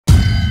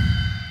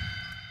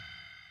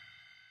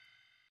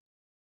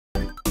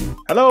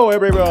Hello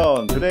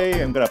everyone!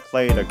 Today I'm gonna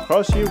play the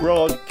Crossy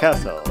Road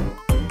Castle.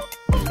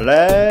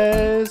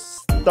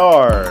 Let's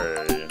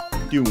start!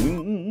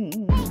 Doom!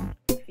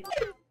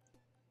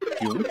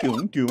 Doom,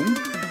 doom, doom!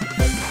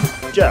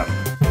 Jump!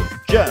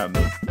 Jump!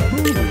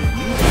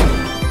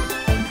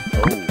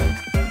 Oh!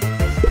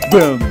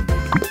 Boom!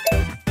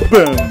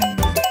 Boom!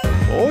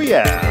 Oh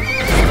yeah!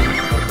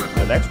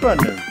 The next one!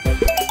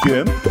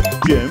 Jump!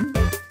 Jump!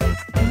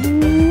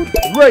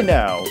 Right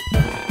now!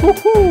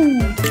 Woohoo!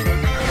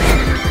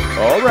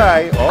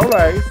 Alright,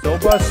 so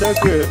far so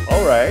good,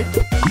 alright.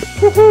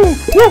 Woohoo!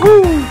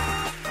 Woohoo!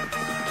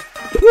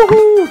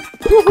 Woohoo!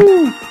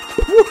 Woohoo!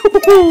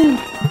 Woohoo!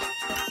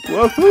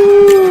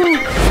 Woohoo!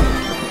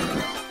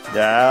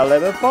 Yeah,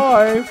 level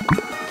 5.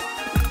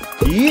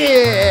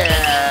 Yeah!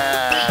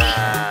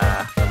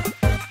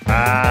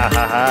 Ah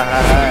ha ha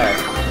ha ha.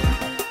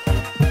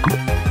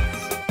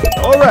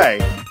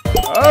 Alright,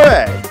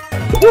 alright.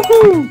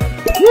 Woohoo!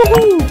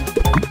 Woohoo!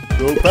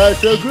 So far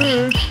so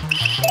good.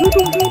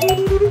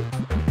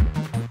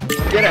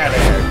 Get out of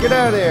there! Get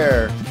out of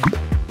there!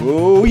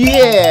 Oh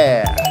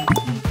yeah!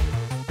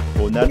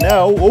 Oh no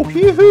no! Oh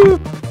hee hoo!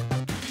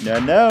 No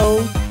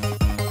no!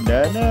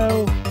 No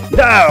no!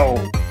 No!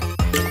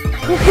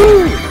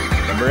 Woohoo!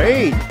 Number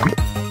 8!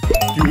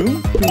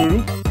 Doom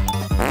doom!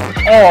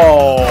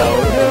 Oh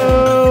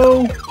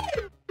no!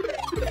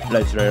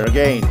 Let's try it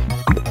again!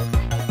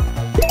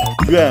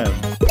 Jump!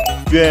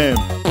 Jump!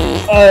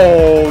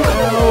 Oh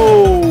no!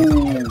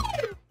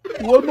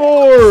 One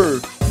more!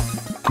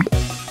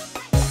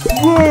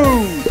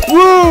 Woo!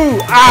 Woo!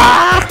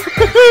 Ah!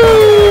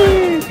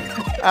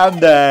 I'm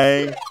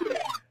dying.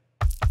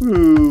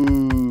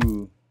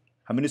 Woo!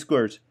 How many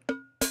squares?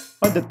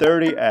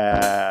 130.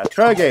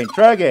 Try again.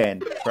 Try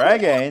again. Try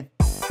again.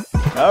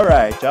 All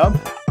right. Jump.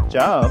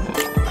 Jump.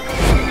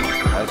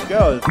 Let's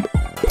go.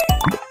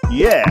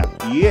 Yeah.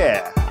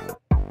 Yeah.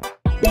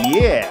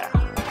 Yeah.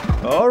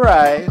 All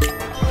right.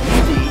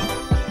 Easy.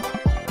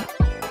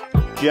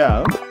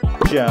 Jump.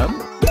 Jump.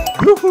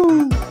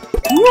 Woohoo!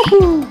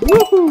 Woohoo!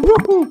 Woohoo!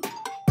 Woohoo!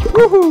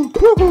 Woohoo!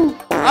 Woohoo!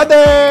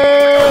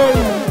 Adem!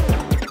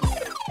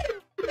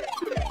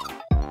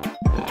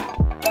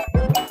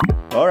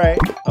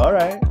 Alright,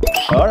 alright,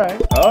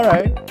 alright,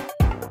 alright.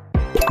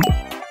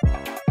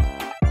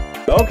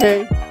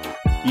 Okay.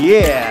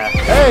 Yeah!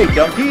 Hey,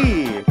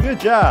 donkey! Good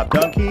job,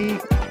 donkey!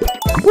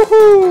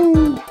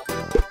 Woohoo!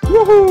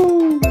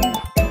 Woohoo!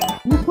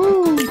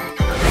 Woohoo!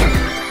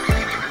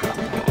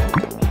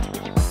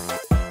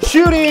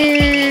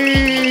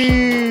 Shooting!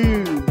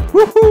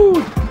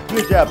 Woohoo!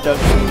 Good job,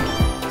 donkey!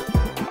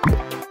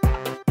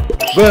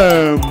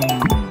 Boom!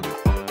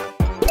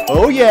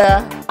 Oh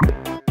yeah!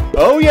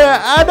 Oh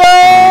yeah!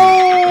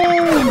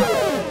 Adam!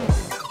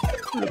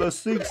 Level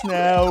 6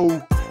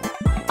 now.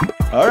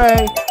 All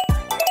right.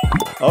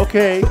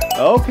 Okay.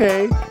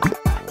 Okay.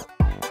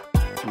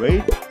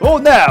 Wait. Oh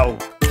now!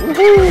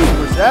 Woohoo!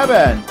 For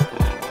 7.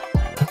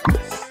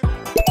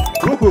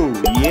 Woohoo!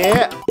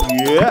 Yeah!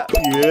 Yeah!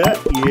 Yeah!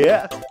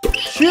 Yeah!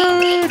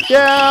 Shoot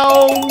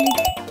down!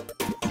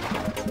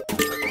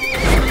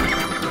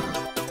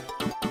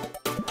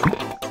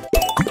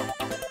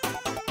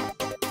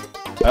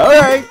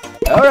 Alright,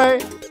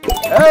 alright,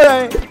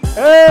 alright,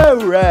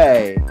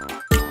 alright.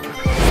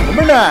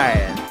 Number 9.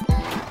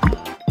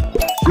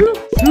 Shoot,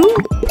 shoot,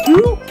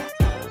 shoot.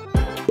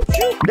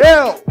 Shoot,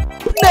 now,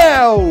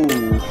 now.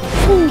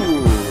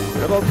 Ooh,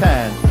 level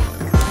 10.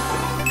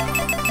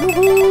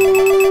 Woohoo!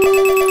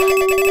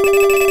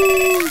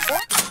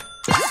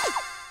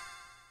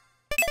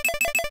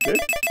 Good.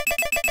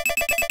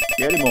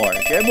 Get more,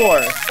 get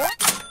more.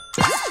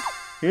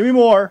 Give me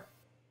more.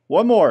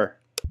 One more.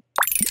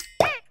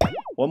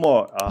 One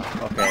more.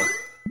 Okay.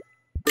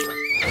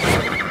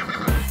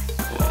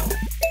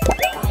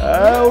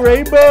 Oh,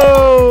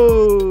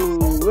 rainbow!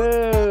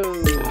 Whoa!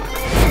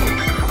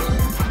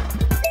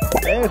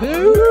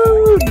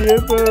 Woohoo!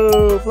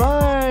 Rainbow!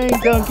 Flying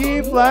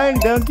donkey! Flying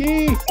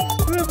donkey!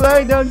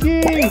 Flying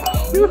donkey!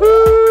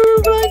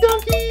 Woohoo! Flying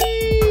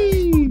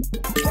donkey!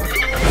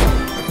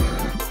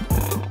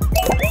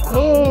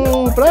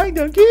 Oh, flying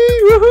donkey!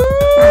 Woohoo!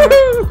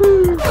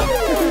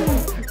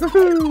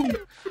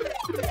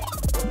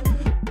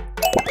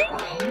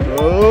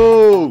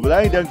 Oh,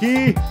 flying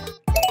donkey!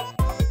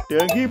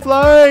 Donkey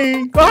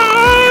flying!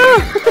 Ah!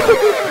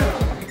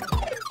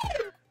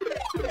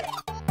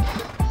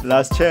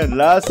 Last chance,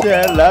 last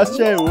chance, last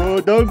chance!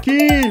 Oh,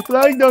 donkey!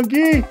 Flying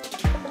donkey!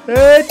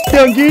 Hey,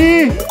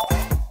 donkey!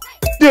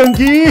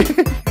 Donkey!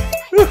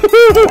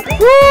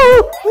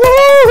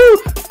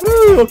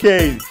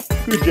 Okay,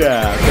 good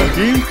job,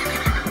 donkey!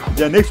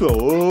 The next one.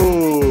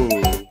 Oh!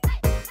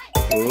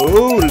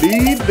 Oh,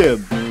 lead them!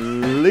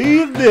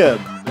 Lead them!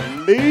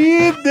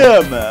 Lead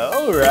them!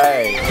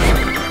 Alright.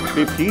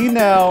 15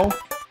 now.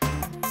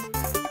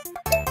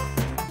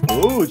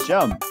 Oh,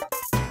 jump.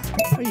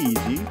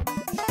 Easy.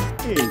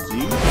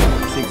 Easy.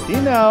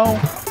 16 now.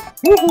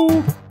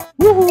 Woohoo!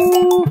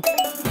 Woohoo!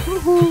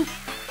 Woohoo!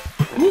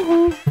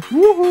 Woohoo!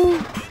 Woohoo!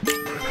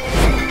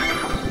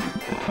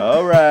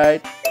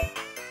 Alright.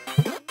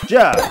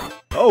 Jump.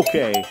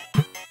 Okay.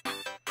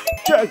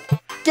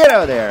 Get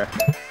out of there.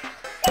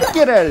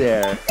 Get out of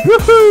there.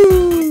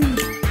 Woohoo!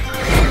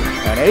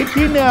 And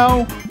 18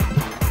 now.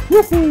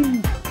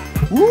 Woohoo!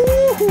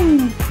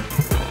 Woohoo!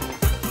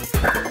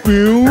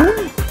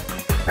 Boom!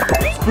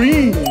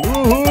 Spring!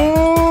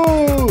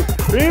 Woohoo!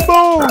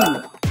 Rainbow!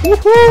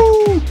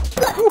 Woohoo!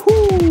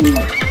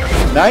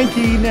 Woohoo!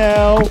 19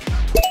 now.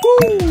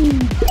 Woohoo!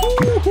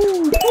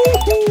 Woohoo!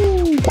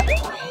 Woohoo!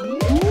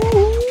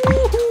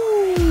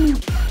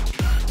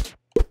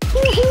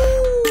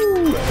 Woohoo!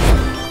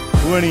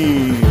 20.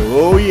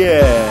 Oh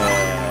yeah!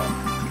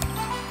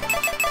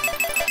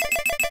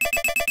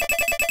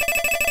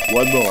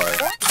 One more.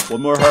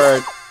 One more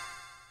heart.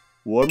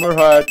 One more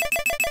heart.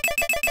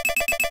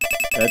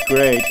 That's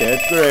great.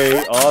 That's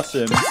great.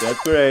 Awesome. That's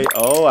great.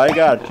 Oh, I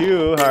got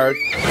 2 hearts.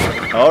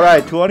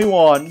 Alright,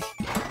 21.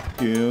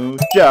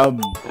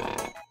 Jump.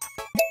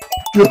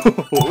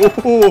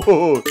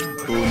 Oh,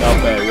 not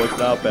bad. What's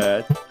not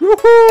bad?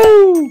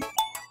 Woohoo!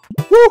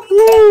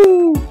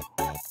 Woohoo!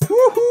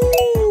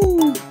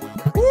 Woohoo!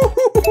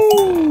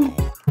 Woohoo!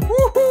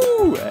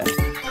 Woohoo!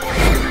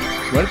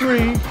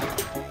 23.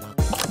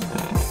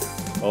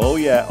 Oh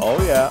yeah,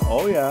 oh yeah,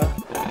 oh yeah.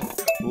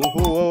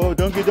 Woohoo,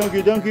 donkey,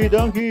 donkey, donkey,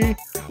 donkey.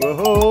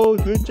 Whoa,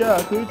 good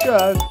job, good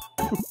job.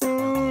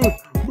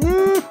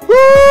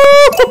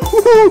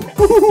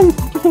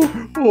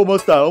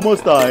 Almost died,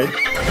 almost died.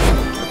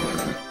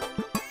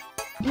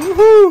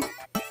 Woohoo!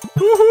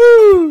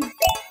 Woohoo!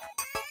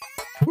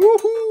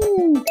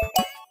 Woohoo!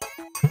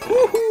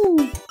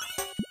 Woohoo!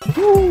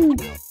 Woo!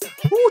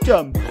 Woo!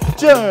 Jump!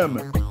 Jump!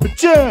 A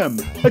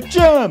jump! A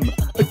jump!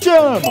 A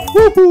jump!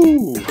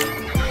 Woohoo!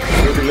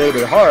 It's a little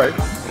bit hard.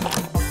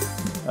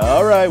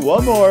 Alright,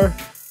 one more.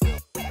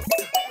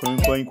 Coin,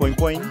 coin, coin,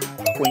 coin.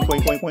 Coin,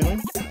 coin, coin, coin, coin.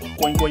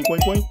 Coin, coin, coin,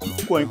 coin.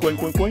 Coin, coin,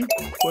 coin, coin.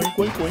 Coin,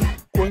 coin, coin,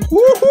 coin.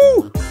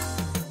 Woohoo!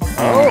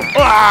 Oh!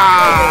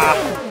 Ah!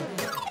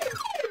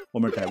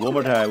 One more time, one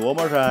more time, one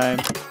more time.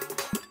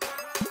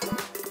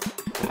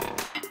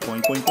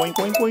 Coin, coin, coin,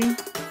 coin, coin.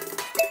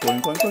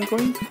 Coin, coin, coin,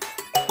 coin.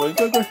 Coin,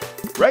 coin, coin.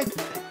 Right.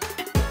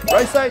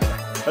 Right side.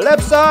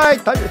 Left side.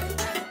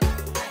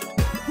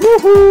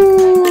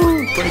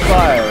 Woohoo!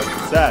 25.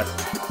 Success.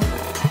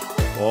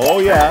 Oh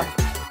yeah.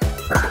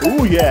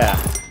 Oh yeah.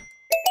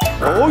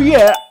 Oh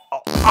yeah.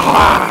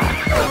 Ah!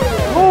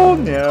 Oh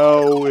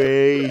no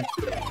way.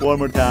 One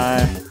more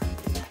time.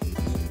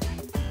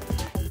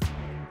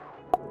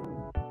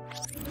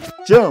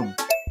 Jump.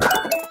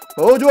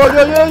 Oh, jump.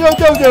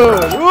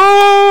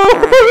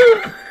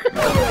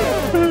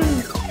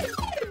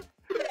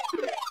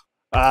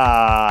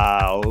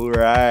 Ah, all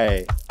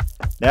right.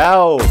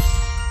 Now,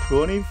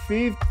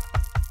 25,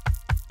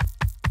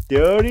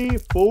 30,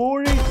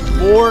 40,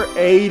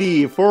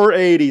 480.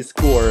 480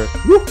 score.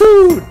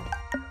 Woohoo!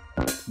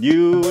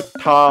 New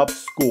top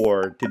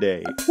score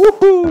today.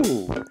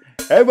 Woohoo!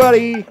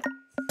 Everybody,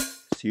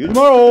 see you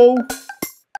tomorrow.